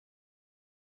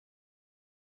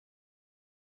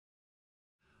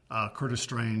Curtis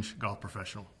Strange, golf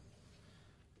professional.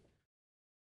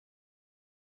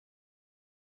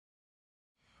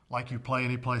 Like you play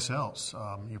any place else.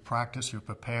 You practice, you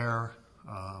prepare,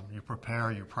 you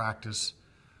practice,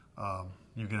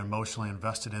 you get emotionally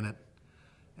invested in it,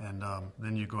 and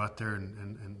then you go out there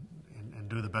and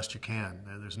do the best you can.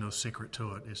 There's no secret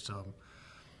to it. It's,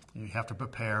 you have to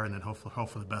prepare and then hope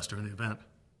for the best during the event.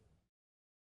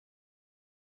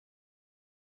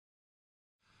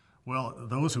 Well,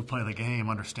 those who play the game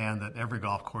understand that every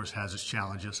golf course has its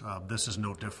challenges. This is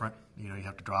no different. You know, you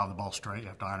have to drive the ball straight, you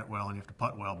have to iron it well, and you have to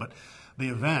putt well. But the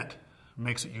event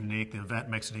makes it unique. The event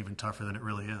makes it even tougher than it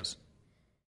really is.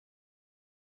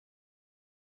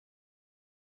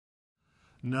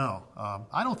 No,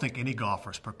 I don't think any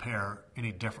golfers prepare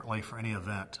any differently for any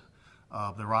event.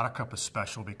 The Ryder Cup is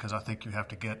special because I think you have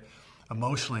to get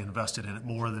emotionally invested in it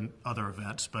more than other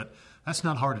events, but that's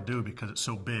not hard to do because it's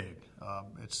so big.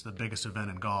 It's the biggest event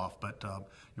in golf, but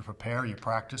you prepare, you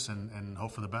practice, and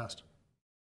hope for the best.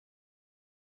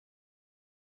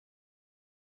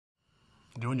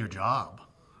 Doing your job,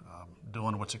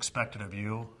 doing what's expected of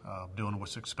you, doing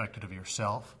what's expected of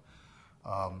yourself,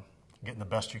 getting the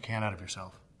best you can out of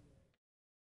yourself.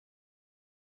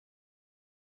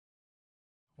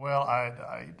 Well,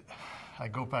 I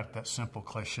go back to that simple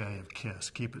cliche of KISS,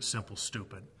 keep it simple,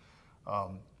 stupid. I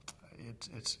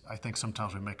think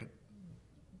sometimes we make it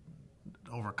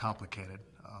overcomplicated.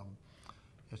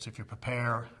 It's if you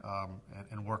prepare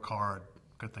and work hard,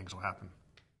 good things will happen.